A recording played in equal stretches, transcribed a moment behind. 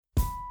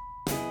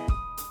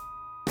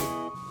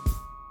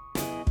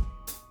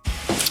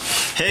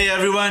Hey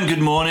everyone, good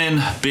morning.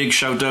 Big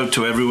shout out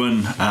to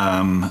everyone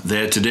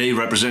there today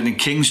representing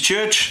King's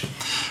Church.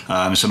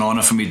 It's an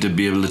honour for me to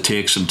be able to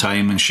take some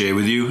time and share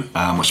with you,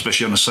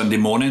 especially on a Sunday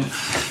morning.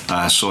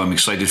 So I'm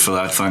excited for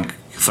that.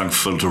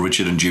 Thankful to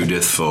Richard and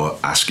Judith for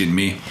asking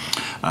me.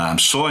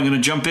 So I'm going to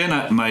jump in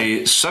at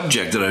my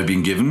subject that I've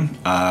been given.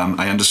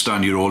 I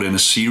understand you're all in a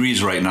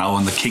series right now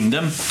on the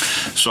kingdom.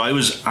 So I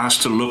was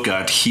asked to look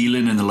at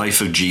healing in the life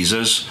of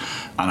Jesus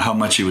and how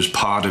much it was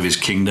part of his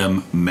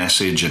kingdom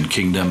message and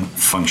kingdom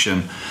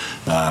function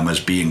as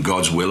being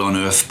God's will on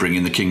earth,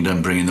 bringing the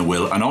kingdom, bringing the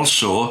will, and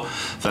also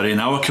that in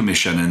our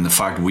commission, in the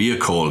fact we are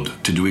called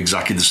to do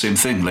exactly the same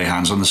thing, lay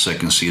hands on the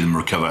sick and see them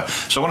recover.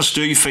 So I want to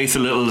stir your faith a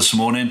little this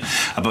morning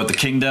about the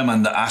kingdom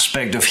and the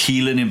aspect of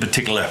healing in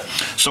particular.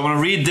 So I want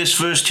to read this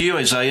verse to you,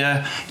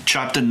 Isaiah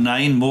chapter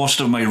 9. Most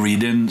of my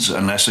readings,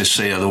 unless I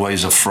say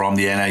otherwise, are from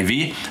the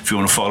NIV, if you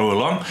want to follow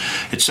along.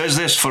 It says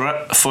this,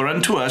 For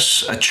unto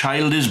us a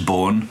child is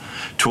born,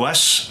 to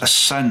us a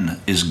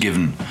son is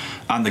given,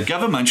 and the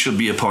government shall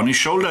be upon his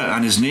shoulder,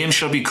 and his name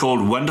shall be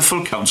called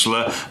Wonderful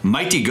Counselor,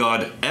 Mighty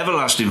God,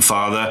 Everlasting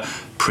Father,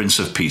 Prince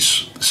of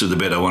Peace. This is the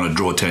bit I want to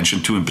draw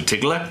attention to in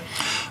particular.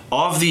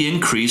 Of the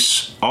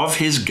increase of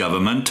his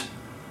government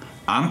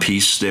and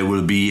peace there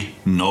will be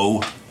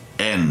no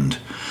end.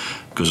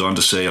 Goes on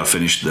to say, I'll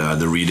finish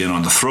the reading,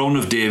 on the throne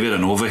of David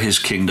and over his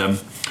kingdom,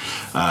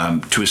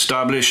 to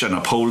establish and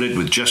uphold it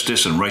with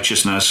justice and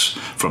righteousness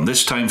from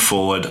this time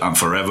forward and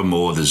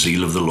forevermore. The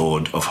zeal of the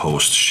Lord of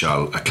hosts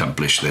shall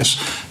accomplish this.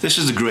 This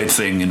is the great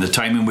thing in the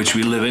time in which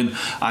we live in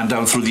and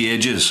down through the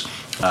ages.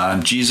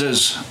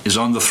 Jesus is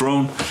on the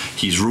throne.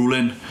 He's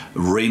ruling,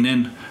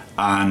 reigning,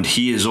 and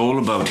he is all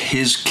about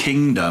his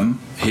kingdom,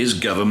 his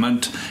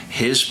government,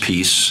 his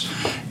peace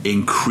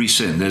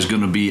increasing. There's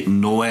going to be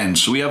no end.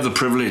 So we have the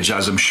privilege,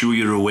 as I'm sure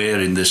you're aware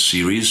in this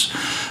series,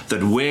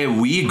 that where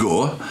we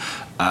go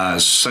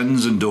as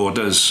sons and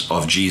daughters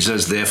of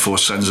Jesus, therefore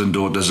sons and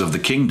daughters of the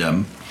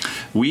kingdom,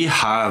 we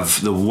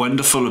have the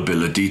wonderful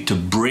ability to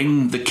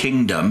bring the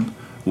kingdom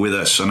with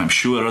us. And I'm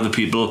sure other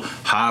people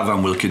have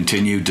and will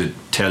continue to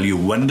tell you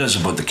wonders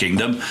about the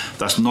kingdom.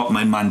 That's not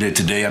my mandate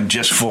today. I'm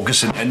just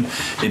focusing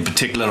in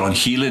particular on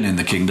healing in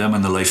the kingdom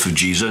and the life of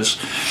Jesus.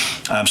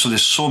 So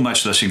there's so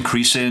much that's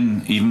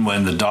increasing. Even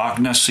when the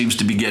darkness seems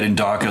to be getting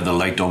darker, the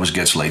light always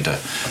gets lighter.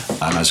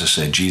 And as I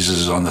said, Jesus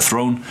is on the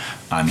throne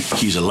and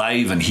he's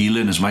alive and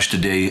healing as much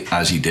today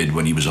as he did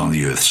when he was on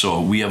the earth.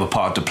 So we have a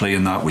part to play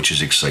in that, which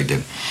is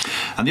exciting.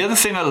 And the other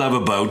thing I love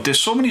about,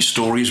 there's so many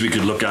stories we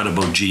could look at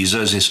about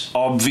Jesus. It's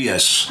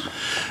obvious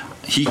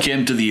he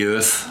came to the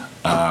earth.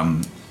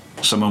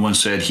 Someone once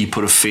said he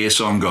put a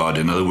face on God.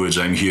 In other words,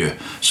 I'm here.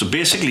 So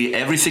basically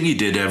everything he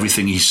did,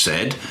 everything he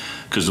said,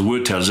 because the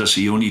word tells us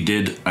he only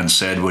did and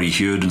said what he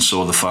heard and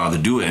saw the Father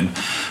doing,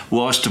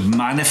 was to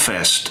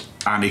manifest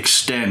and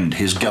extend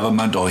his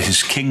government or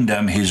his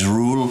kingdom, his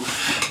rule,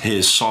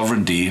 his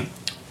sovereignty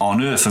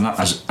on earth. And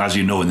as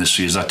you know in this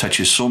series, that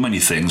touches so many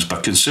things.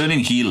 But concerning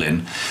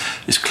healing,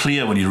 it's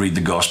clear when you read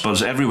the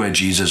Gospels, everywhere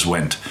Jesus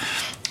went,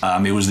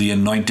 it was the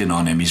anointing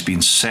on him. He's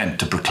been sent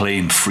to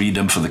proclaim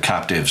freedom for the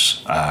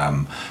captives,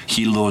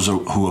 heal those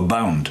who are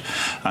bound.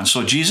 And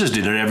so Jesus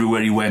did it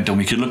everywhere he went. And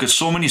we could look at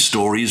so many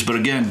stories. But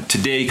again,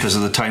 today, because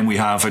of the time we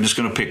have, I'm just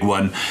going to pick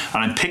one.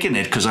 And I'm picking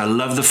it because I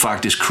love the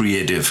fact it's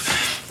creative.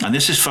 And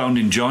this is found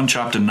in John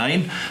chapter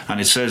 9. And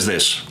it says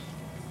this.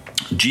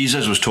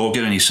 Jesus was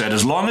talking and he said,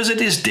 as long as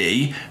it is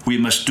day, we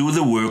must do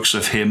the works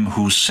of him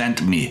who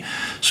sent me.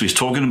 So he's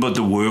talking about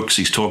the works,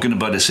 he's talking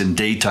about us in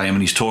daytime,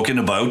 and he's talking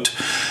about,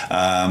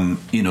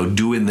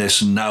 doing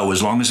this now,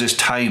 as long as it's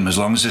time, as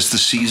long as it's the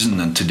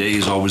season. And today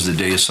is always the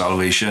day of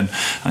salvation,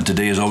 and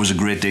today is always a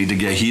great day to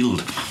get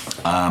healed.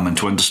 And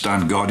to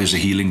understand God is a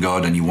healing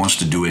God, and he wants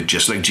to do it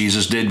just like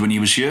Jesus did when he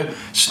was here,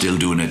 still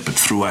doing it, but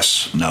through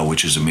us now,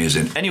 which is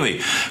amazing.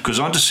 Anyway, goes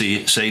on to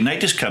say,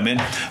 night is coming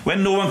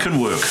when no one can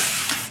work.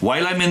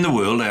 While I'm in the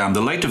world, I am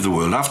the light of the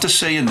world. After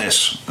saying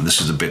this, and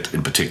this is the bit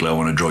in particular I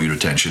want to draw your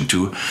attention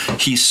to,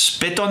 he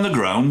spit on the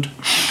ground.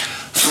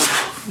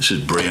 This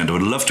is brilliant. I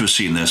would love to have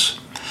seen this.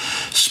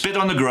 Spit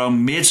on the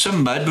ground, made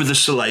some mud with the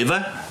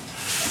saliva,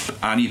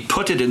 and he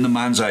put it in the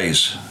man's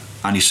eyes.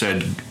 And he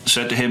said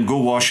to him, go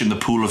wash in the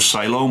pool of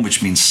Siloam,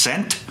 which means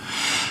sent.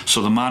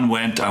 So the man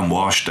went and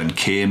washed and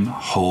came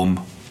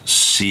home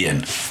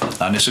seeing.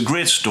 And it's a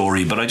great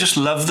story, but I just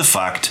love the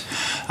fact,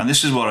 and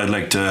this is what I'd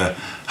like to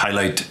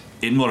highlight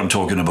in what I'm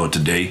talking about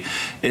today,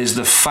 is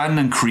the fun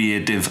and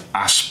creative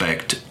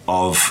aspect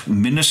of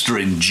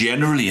ministering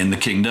generally in the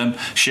kingdom.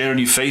 Sharing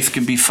your faith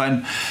can be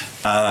fun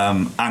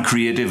and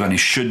creative, and it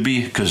should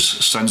be, because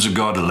sons of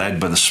God are led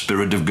by the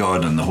Spirit of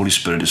God, and the Holy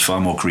Spirit is far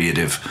more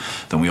creative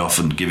than we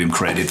often give him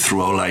credit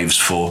through our lives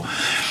for.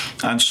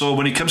 And so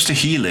when it comes to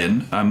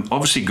healing,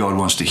 obviously God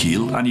wants to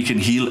heal, and he can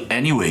heal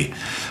anyway.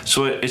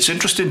 So it's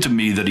interesting to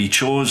me that he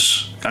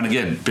chose, and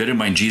again, bear in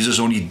mind, Jesus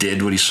only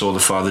did what he saw the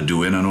Father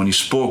doing and only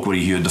spoke what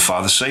he heard the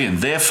Father say. And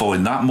therefore,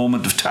 in that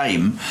moment of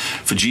time,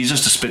 for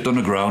Jesus to spit on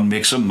the ground,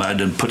 make some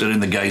mud and put it in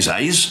the guy's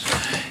eyes,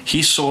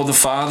 he saw the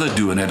Father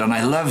doing it. And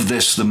I love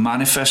this, the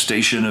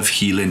manifestation of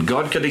healing.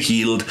 God could have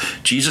healed.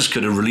 Jesus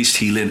could have released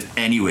healing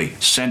anyway.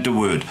 Sent a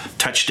word,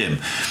 touched him.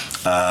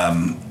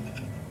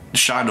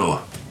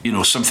 Shadow,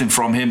 something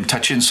from him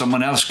touching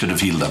someone else could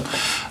have healed them.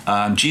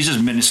 And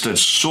Jesus ministered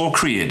so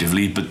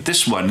creatively, but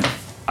this one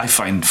I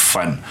find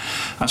fun.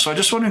 And so I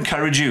just want to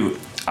encourage you,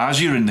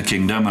 as you're in the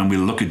kingdom, and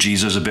we'll look at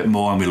Jesus a bit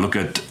more, and we'll look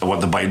at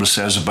what the Bible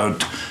says about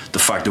the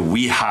fact that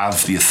we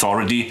have the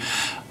authority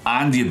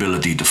and the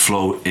ability to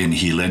flow in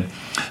healing.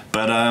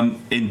 But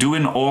in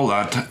doing all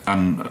that,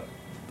 and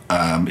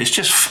it's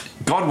just,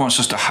 God wants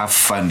us to have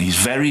fun. He's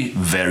very,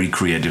 very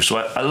creative. So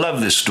I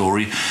love this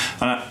story,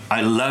 and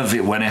I love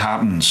it when it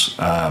happens.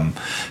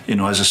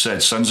 As I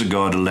said, sons of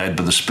God are led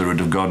by the Spirit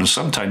of God, and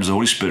sometimes the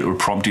Holy Spirit will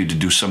prompt you to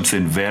do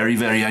something very,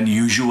 very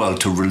unusual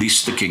to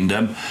release the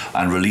kingdom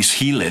and release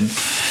healing.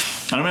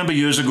 I remember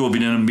years ago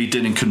being in a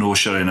meeting in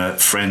Kenosha in a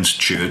friend's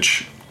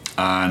church,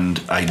 and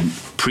I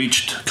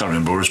preached, can't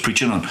remember what I was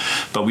preaching on,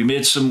 but we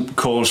made some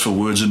calls for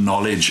words of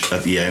knowledge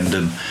at the end,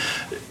 and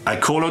I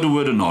called out a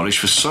word of knowledge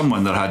for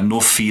someone that had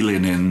no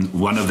feeling in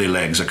one of their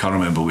legs. I can't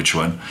remember which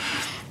one.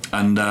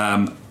 And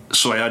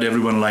so I had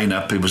everyone line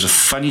up. It was a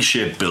funny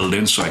shaped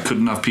building, so I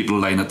couldn't have people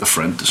line at the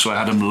front. So I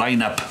had them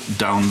line up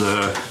down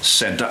the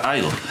centre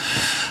aisle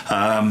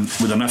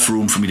with enough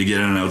room for me to get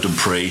in and out and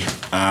pray.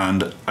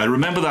 And I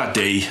remember that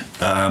day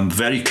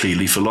very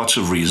clearly for lots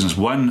of reasons.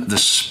 One, the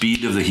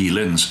speed of the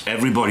healings.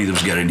 Everybody that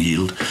was getting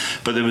healed.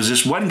 But there was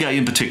this one guy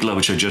in particular,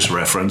 which I just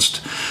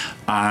referenced,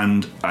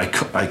 and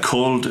I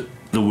called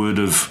the word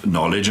of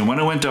knowledge, and when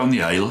I went down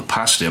the aisle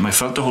past him, I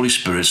felt the Holy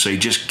Spirit say,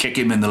 just kick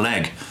him in the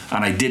leg.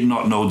 And I did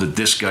not know that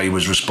this guy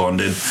was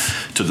responding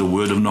to the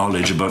word of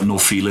knowledge about no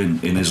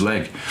feeling in his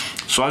leg.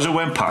 So as I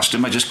went past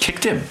him, I just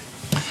kicked him.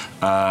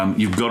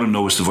 You've got to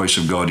know it's the voice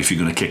of God if you're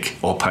going to kick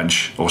or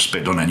punch or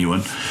spit on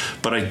anyone.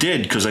 But I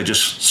did, because I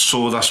just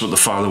saw that's what the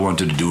Father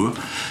wanted to do.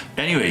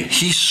 Anyway,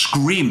 he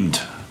screamed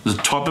the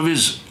top of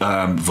his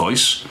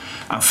voice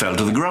and fell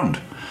to the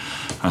ground.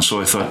 And so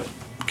I thought,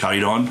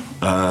 carried on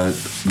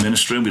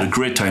ministering. We had a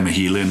great time of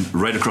healing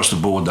right across the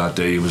board that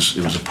day. It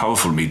was a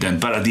powerful meeting.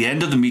 But at the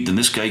end of the meeting,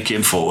 this guy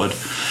came forward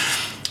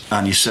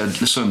and he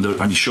said, listen,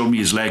 and he showed me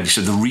his leg. He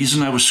said, the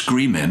reason I was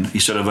screaming, he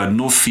said, I've had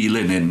no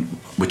feeling in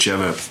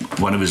whichever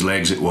one of his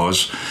legs it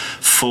was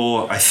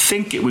for, I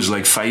think it was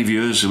like 5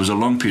 years. It was a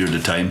long period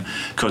of time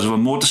because of a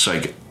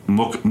motorcycle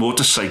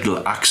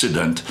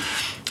accident.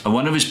 And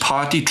one of his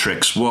party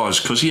tricks was,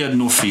 because he had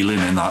no feeling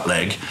in that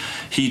leg,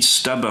 he'd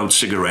stub out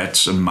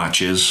cigarettes and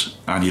matches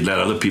and he'd let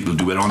other people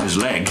do it on his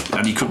leg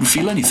and he couldn't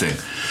feel anything.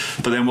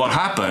 But then what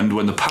happened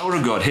when the power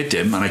of God hit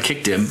him and I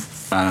kicked him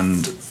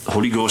and the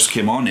Holy Ghost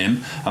came on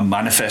him and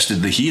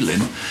manifested the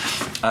healing,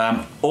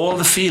 all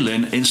the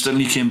feeling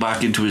instantly came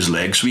back into his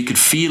leg, so he could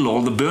feel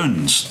all the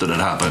burns that had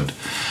happened.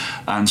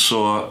 And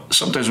so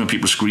sometimes when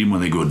people scream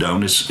when they go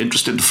down, it's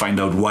interesting to find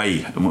out why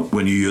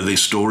when you hear their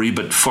story.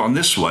 But on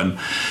this one,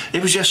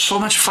 it was just so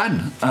much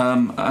fun.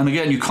 And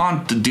again, you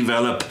can't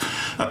develop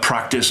a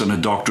practice and a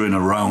doctrine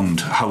around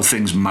how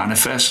things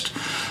manifest.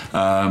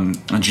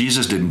 And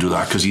Jesus didn't do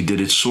that because he did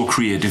it so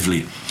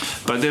creatively.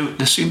 But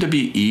there seemed to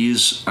be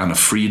ease and a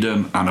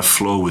freedom and a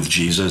flow with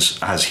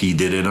Jesus as he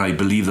did it. And I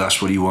believe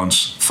that's what he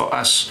wants for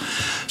us.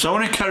 So I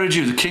want to encourage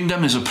you, the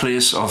kingdom is a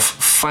place of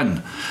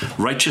fun,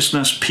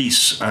 righteousness,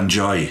 peace, and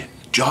joy.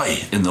 Joy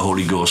in the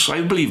Holy Ghost. So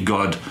I believe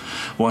God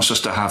wants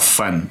us to have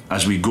fun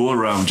as we go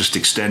around just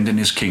extending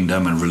his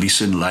kingdom and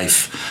releasing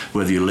life.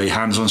 Whether you lay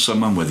hands on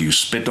someone, whether you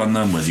spit on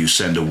them, whether you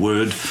send a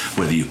word,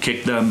 whether you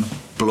kick them,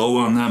 blow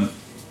on them,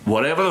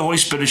 whatever the Holy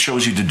Spirit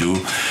shows you to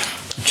do,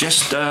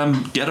 just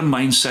get a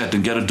mindset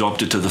and get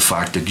adopted to the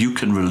fact that you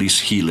can release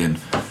healing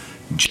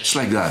just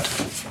like that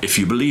if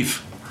you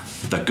believe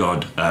that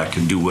God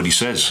can do what he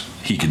says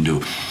he can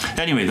do.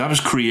 Anyway, that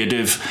was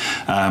creative.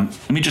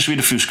 Let me just read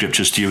a few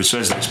scriptures to you. It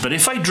says this: but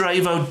if I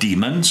drive out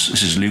demons,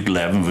 this is Luke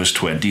 11 verse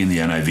 20 in the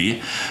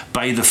NIV,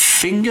 by the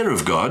finger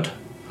of God,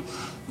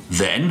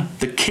 then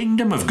the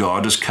kingdom of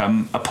God has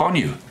come upon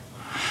you.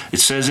 It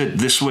says it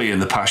this way in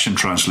the Passion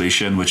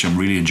Translation, which I'm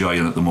really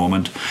enjoying at the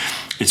moment.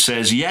 It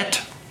says,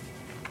 yet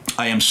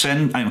I am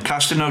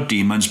casting out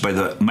demons by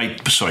the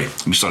might. Sorry,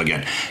 let me start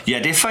again.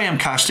 Yet if I am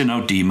casting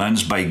out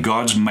demons by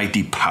God's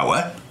mighty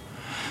power,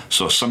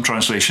 so some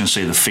translations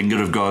say the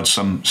finger of God,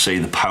 some say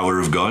the power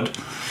of God.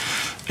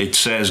 It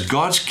says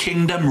God's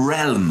kingdom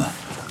realm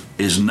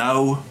is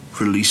now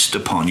released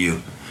upon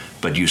you,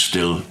 but you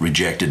still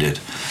rejected it.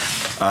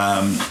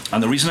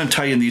 And the reason I'm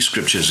tying these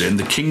scriptures in,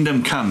 the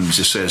kingdom comes,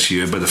 it says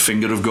here, by the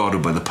finger of God or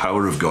by the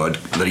power of God,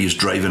 that he is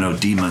driving out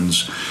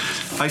demons.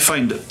 I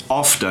find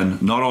often,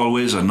 not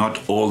always and not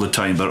all the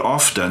time, but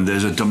often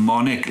there's a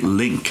demonic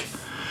link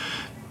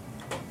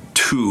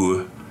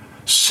to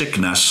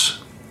sickness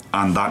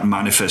and that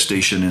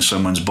manifestation in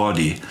someone's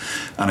body.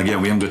 And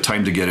again, we haven't got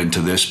time to get into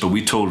this, but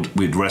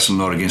we'd wrestle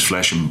not against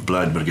flesh and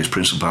blood, but against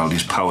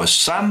principalities, powers.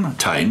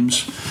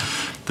 Sometimes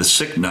the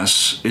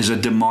sickness is a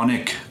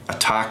demonic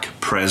attack,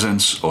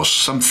 presence, or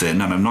something.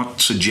 And I'm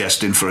not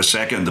suggesting for a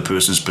second the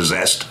person's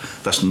possessed.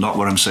 That's not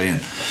what I'm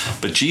saying.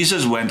 But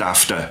Jesus went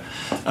after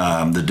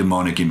the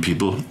demonic in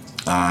people.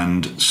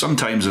 And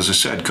sometimes, as I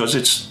said, because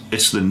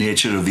it's the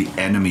nature of the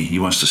enemy. He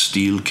wants to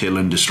steal, kill,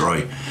 and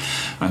destroy.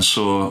 And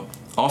so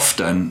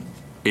often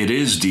it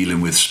is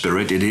dealing with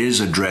spirit. It is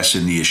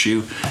addressing the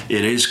issue.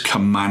 It is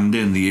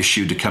commanding the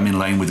issue to come in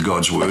line with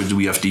God's word.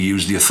 We have to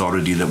use the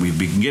authority that we've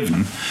been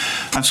given.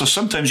 And so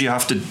sometimes you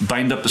have to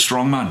bind up the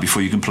strong man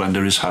before you can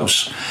plunder his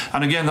house.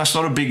 And again, that's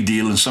not a big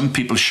deal. And some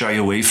people shy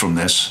away from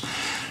this.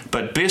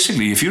 But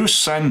basically, if you're a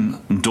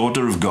son and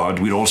daughter of God,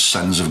 we're all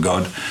sons of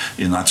God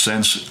in that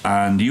sense.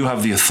 And you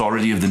have the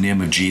authority of the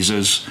name of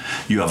Jesus.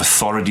 You have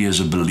authority as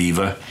a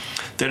believer.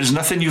 There is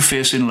nothing you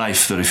face in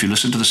life that if you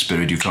listen to the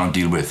Spirit, you can't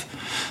deal with.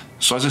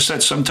 So as I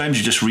said, sometimes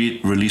you just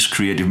release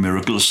creative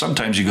miracles.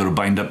 Sometimes you got to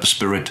bind up the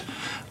spirit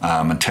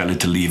and tell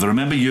it to leave. I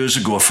remember years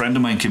ago, a friend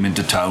of mine came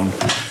into town.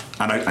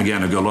 And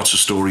I've got lots of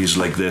stories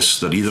like this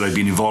that either I've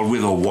been involved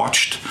with or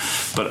watched.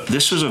 But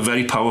this was a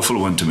very powerful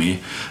one to me.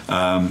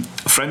 A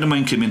friend of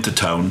mine came into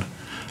town.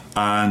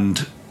 And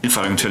in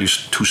fact, I can tell you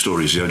two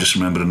stories here. I just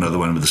remembered another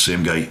one with the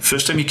same guy.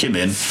 First time he came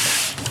in,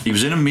 he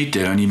was in a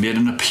meeting and he made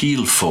an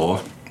appeal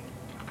for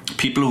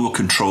people who were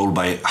controlled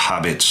by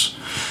habits.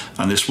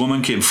 And this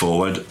woman came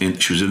forward.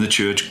 She was in the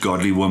church,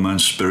 godly woman,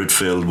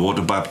 spirit-filled,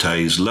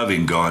 water-baptized,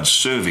 loving God,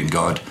 serving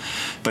God.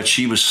 But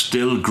she was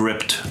still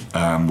gripped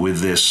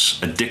with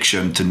this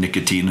addiction to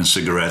nicotine and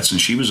cigarettes.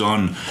 And she was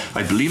on,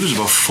 I believe it was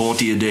about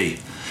 40 a day.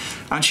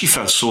 And she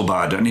felt so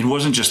bad. And it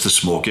wasn't just the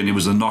smoking, it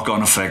was the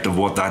knock-on effect of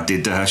what that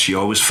did to her. She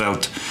always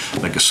felt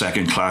like a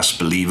second-class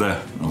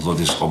believer, although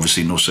there's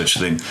obviously no such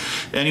thing.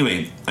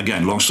 Anyway,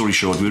 again, long story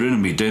short, we were in a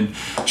meeting.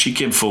 She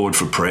came forward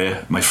for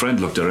prayer. My friend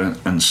looked at her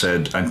and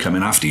said, "I'm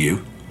coming after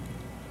you."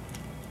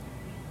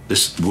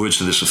 Words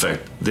to this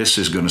effect, "This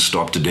is going to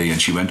stop today."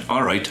 And she went,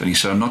 "All right." And he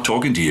said, "I'm not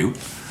talking to you.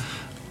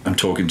 I'm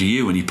talking to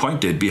you." And he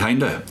pointed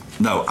behind her.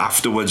 Now,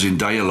 afterwards in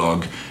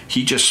dialogue,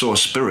 he just saw a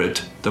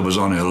spirit that was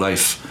on her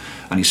life.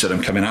 And he said,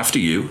 "I'm coming after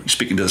you." He's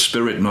speaking to the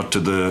spirit, not to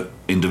the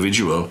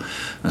individual.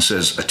 And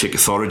says, "I take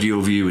authority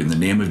over you in the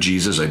name of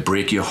Jesus. I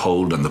break your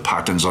hold on the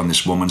patterns on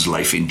this woman's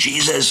life in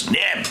Jesus'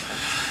 name."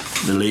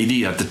 The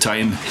lady at the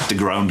time hit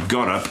the ground,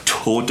 got up,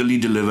 totally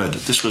delivered.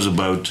 This was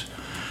about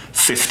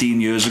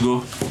 15 years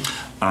ago.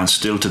 And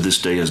still to this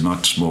day has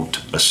not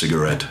smoked a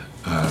cigarette,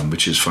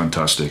 which is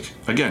fantastic.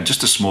 Again,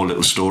 just a small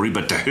little story,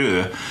 but to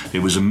her,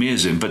 it was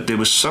amazing. But there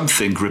was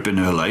something gripping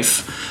her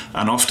life.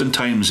 And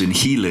oftentimes in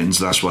healings,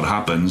 that's what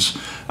happens.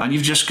 And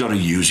you've just got to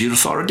use your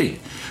authority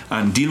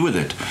and deal with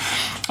it.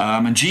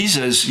 And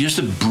Jesus, here's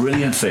the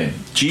brilliant thing.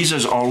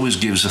 Jesus always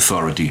gives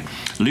authority.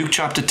 Luke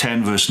chapter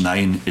 10, verse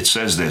 9, it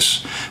says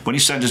this. When he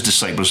sent his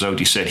disciples out,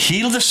 he said,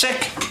 "Heal the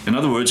sick." In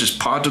other words, it's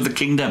part of the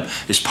kingdom.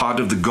 It's part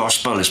of the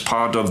gospel. It's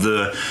part of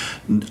the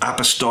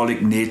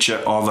apostolic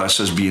nature of us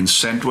as being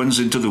sent ones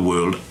into the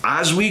world.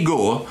 As we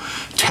go,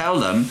 tell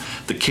them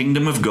the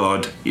kingdom of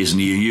God is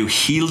near you.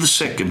 Heal the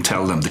sick and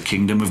tell them the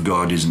kingdom of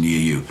God is near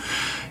you.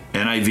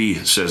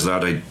 NIV says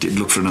that. I did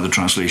look for another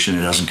translation.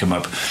 It hasn't come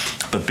up.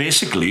 But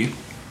basically,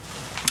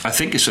 I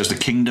think it says the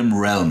kingdom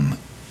realm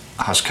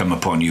has come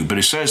upon you. But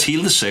it says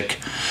heal the sick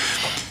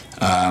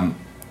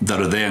that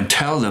are there and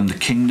tell them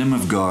the kingdom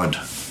of God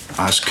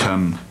has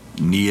come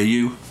near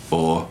you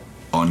or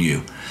on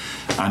you.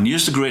 And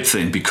here's the great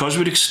thing. Because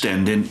we're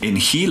extending in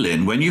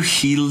healing, when you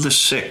heal the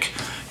sick,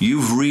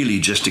 you've really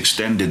just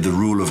extended the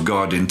rule of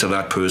God into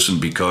that person,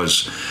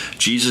 because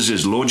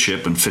Jesus'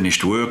 lordship and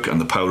finished work and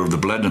the power of the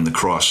blood and the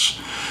cross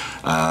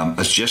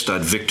has just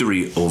had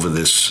victory over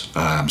this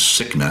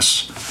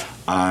sickness.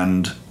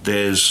 And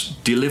there's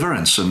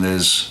deliverance and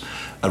there's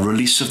a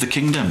release of the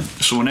kingdom.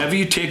 So whenever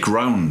you take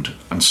ground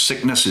and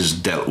sickness is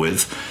dealt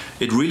with,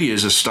 it really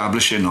is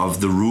establishing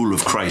of the rule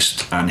of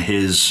Christ and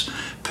his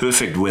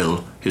perfect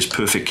will, his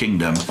perfect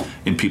kingdom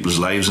in people's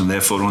lives and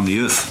therefore on the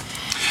earth.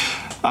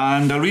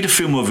 And I'll read a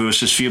few more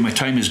verses for you. My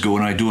time is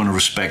going. I do want to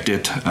respect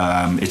it.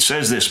 It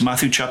says this,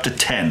 Matthew chapter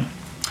 10.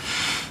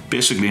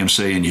 Basically, I'm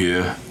saying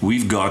here,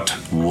 we've got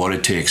what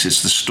it takes.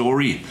 It's the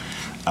story.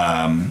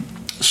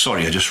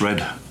 I just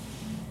read...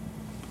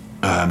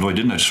 No, I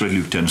didn't. I just read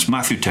Luke 10. It's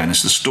Matthew 10.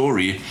 It's the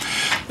story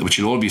which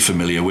you'll all be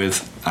familiar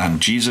with. And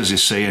Jesus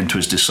is saying to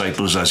his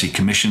disciples as he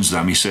commissions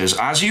them, he says,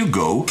 "As you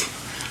go,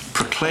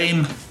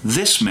 proclaim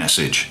this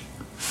message.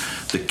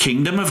 The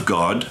kingdom of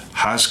God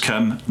has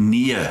come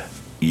near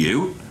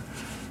you."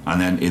 And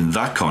then in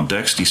that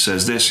context, he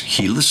says this,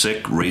 "Heal the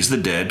sick, raise the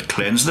dead,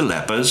 cleanse the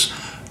lepers,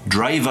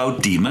 drive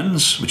out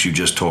demons," which you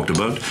just talked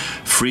about.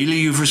 "Freely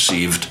you've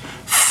received,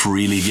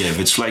 freely give."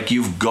 It's like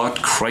you've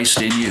got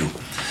Christ in you.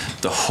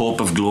 The hope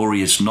of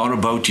glory. It's not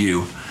about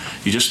you.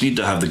 You just need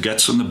to have the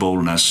guts and the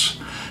boldness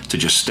to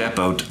just step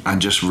out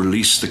and just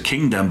release the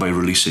kingdom by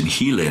releasing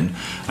healing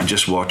and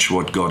just watch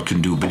what God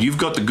can do. But you've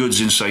got the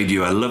goods inside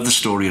you. I love the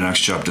story in Acts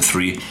chapter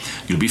 3.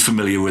 You'll be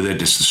familiar with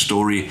it. It's the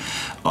story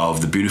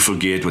of the beautiful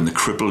gate when the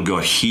cripple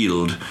got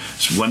healed.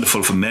 It's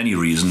wonderful for many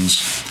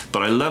reasons.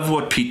 But I love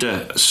what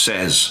Peter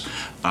says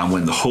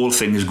when the whole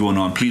thing is going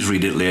on. Please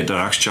read it later,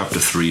 Acts chapter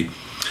 3.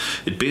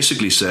 It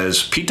basically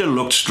says, Peter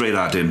looked straight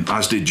at him,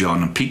 as did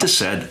John. And Peter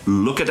said,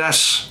 look at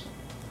us.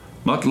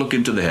 Not look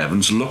into the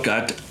heavens, look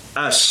at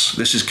us.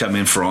 This is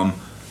coming from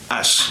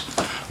us.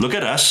 Look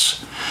at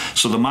us.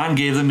 So the man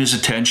gave them his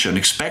attention,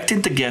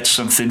 expecting to get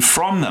something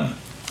from them.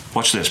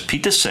 Watch this.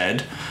 Peter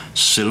said,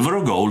 silver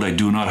or gold I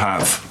do not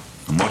have.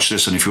 And watch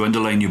this, and if you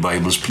underline your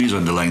Bibles, please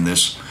underline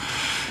this.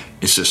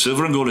 It says,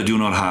 silver and gold I do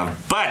not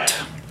have, but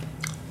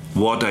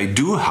what I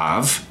do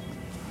have,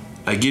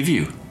 I give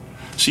you.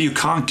 See, you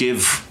can't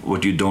give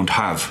what you don't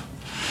have.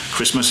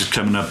 Christmas is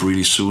coming up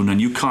really soon,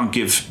 and you can't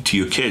give to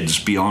your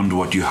kids beyond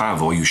what you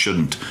have, or you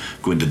shouldn't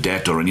go into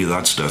debt or any of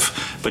that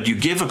stuff. But you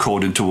give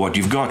according to what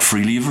you've got.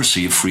 Freely you've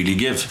received, freely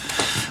give.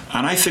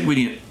 And I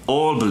think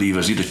all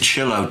believers need to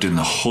chill out in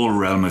the whole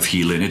realm of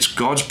healing. It's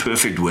God's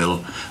perfect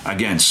will.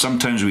 Again,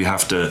 sometimes we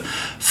have to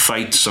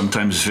fight.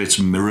 Sometimes if it's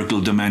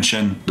miracle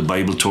dimension, the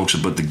Bible talks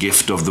about the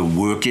gift of the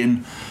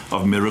working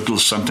of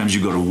miracles. Sometimes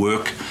you've got to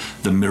work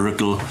the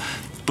miracle.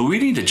 But we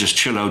need to just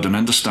chill out and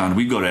understand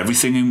we've got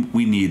everything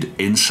we need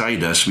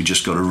inside us. We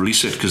just got to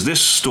release it. Because this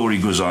story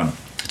goes on.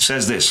 It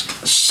says this,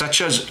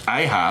 such as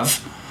I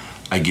have,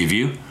 I give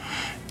you,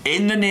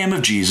 in the name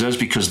of Jesus,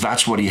 because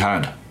that's what he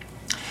had.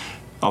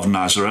 Of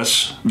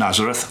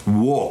Nazareth,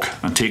 walk.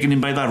 And taking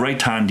him by the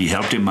right hand, he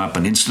helped him up,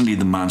 and instantly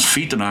the man's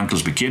feet and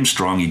ankles became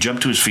strong. He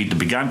jumped to his feet and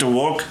began to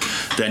walk.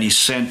 Then he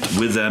sent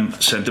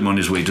him on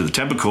his way to the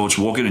temple courts,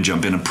 walking and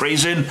jumping and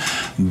praising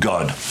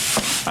God.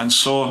 And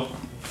so,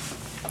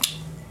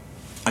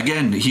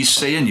 again, he's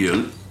saying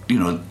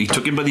he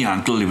took him by the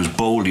ankle, he was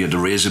bold, he had to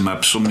raise him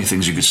up. So many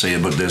things you could say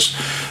about this.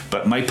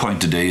 But my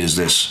point today is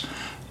this.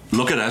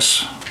 Look at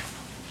us.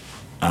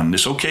 And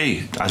it's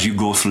okay as you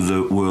go through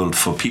the world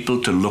for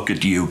people to look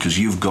at you because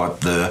you've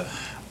got the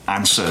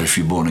answer if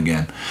you're born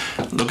again.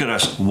 Look at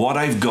us. What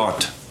I've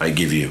got, I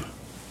give you.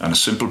 And a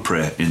simple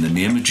prayer. In the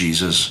name of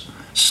Jesus,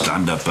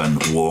 stand up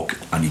and walk.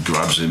 And he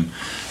grabs him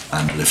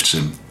and lifts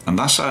him. And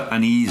that's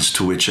an ease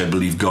to which I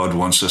believe God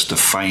wants us to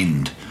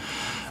find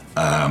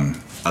a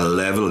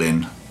level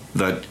in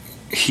that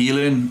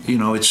healing,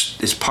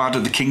 it's part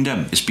of the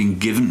kingdom. It's been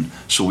given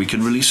so we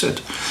can release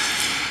it.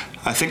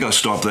 I think I'll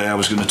stop there. I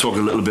was going to talk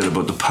a little bit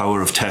about the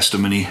power of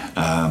testimony.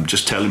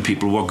 Just telling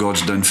people what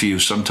God's done for you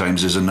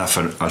sometimes is enough.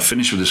 I'll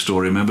finish with a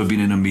story. I remember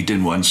being in a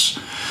meeting once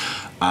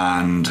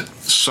and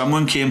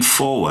someone came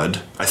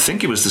forward. I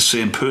think it was the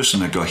same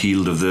person that got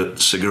healed of the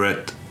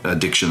cigarette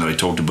addiction that I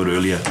talked about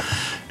earlier.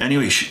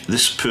 Anyway,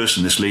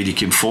 this lady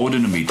came forward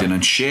in a meeting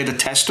and shared a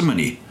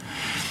testimony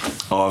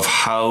of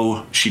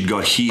how she'd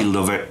got healed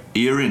of a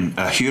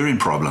hearing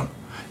problem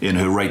in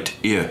her right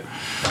ear.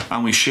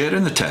 And we shared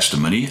in the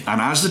testimony,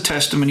 and as the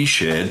testimony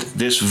shared,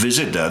 this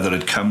visitor that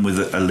had come with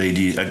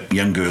a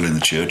young girl in the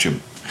church,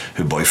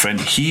 her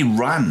boyfriend, he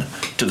ran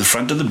to the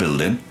front of the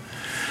building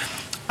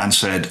and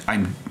said,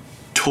 I'm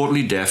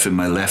totally deaf in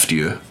my left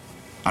ear.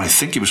 And I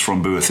think it was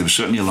from birth. It was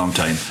certainly a long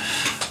time.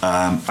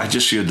 I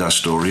just heard that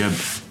story.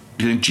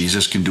 I think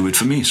Jesus can do it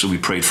for me. So we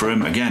prayed for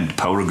him. Again, the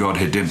power of God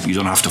hit him. You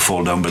don't have to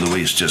fall down, by the way.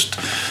 It's just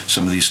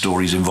some of these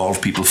stories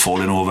involve people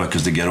falling over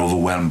because they get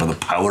overwhelmed by the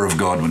power of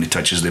God when it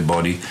touches their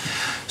body.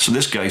 So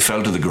this guy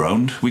fell to the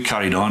ground. We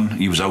carried on.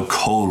 He was out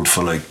cold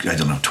for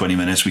 20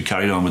 minutes. We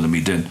carried on with the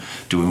meeting,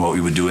 doing what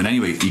we were doing.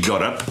 Anyway, he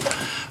got up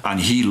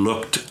and he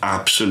looked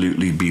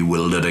absolutely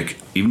bewildered.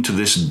 Even to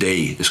this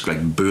day, it's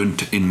like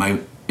burnt in my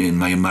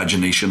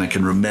imagination. I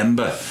can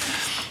remember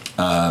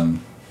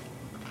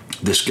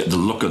the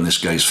look on this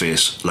guy's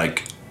face,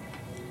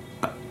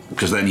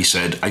 because then he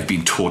said, I've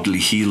been totally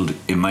healed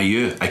in my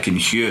ear. I can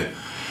hear,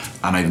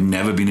 and I've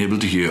never been able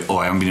to hear,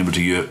 I haven't been able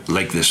to hear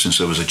like this since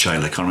I was a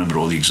child. I can't remember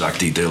all the exact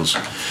details.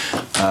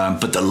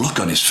 But the look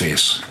on his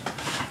face.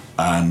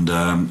 And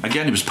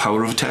again, it was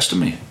power of a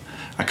testimony.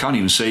 I can't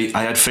even say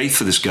I had faith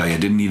for this guy. I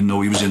didn't even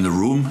know he was in the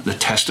room. The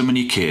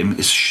testimony came.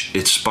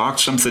 It sparked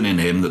something in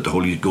him that the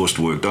Holy Ghost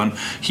worked on.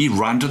 He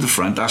ran to the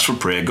front, asked for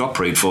prayer, got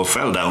prayed for,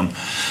 fell down.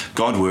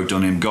 God worked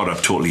on him, got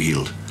up, totally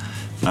healed.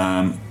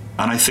 And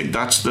I think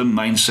that's the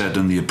mindset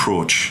and the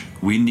approach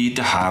we need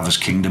to have as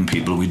kingdom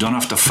people. We don't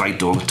have to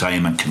fight all the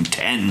time and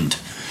contend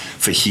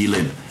for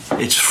healing.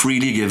 It's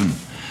freely given.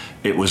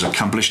 It was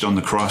accomplished on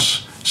the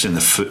cross. It's in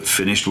the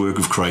finished work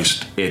of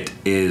Christ. It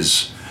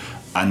is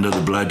under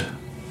the blood.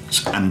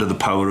 It's under the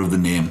power of the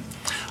name.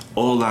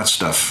 All that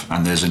stuff.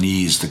 And there's an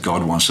ease that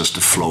God wants us to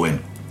flow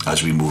in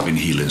as we move in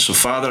healing. So,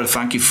 Father, I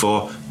thank you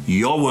for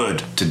your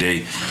word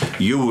today.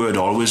 Your word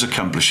always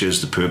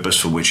accomplishes the purpose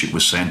for which it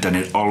was sent, and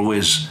it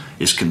always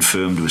is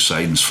confirmed with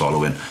signs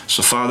following.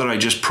 So, Father, I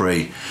just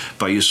pray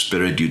by your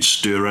Spirit you'd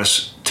stir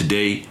us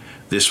today,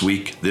 this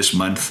week, this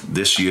month,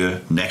 this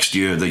year, next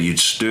year, that you'd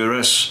stir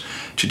us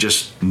to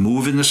just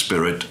move in the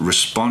Spirit,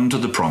 respond to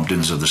the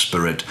promptings of the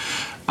Spirit,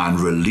 and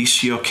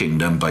release your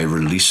kingdom by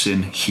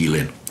releasing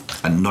healing.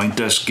 Anoint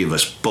us, give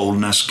us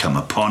boldness, come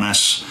upon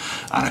us,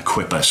 and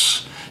equip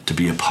us to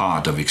be a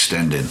part of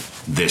extending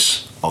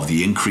this, of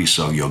the increase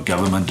of your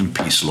government and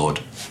peace, Lord.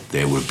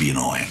 There will be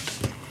no end.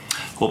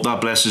 Hope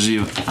that blesses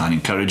you and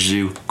encourages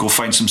you. Go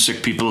find some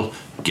sick people,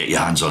 get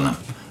your hands on them,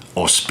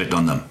 or spit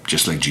on them,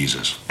 just like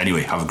Jesus.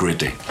 Anyway, have a great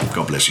day.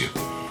 God bless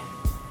you.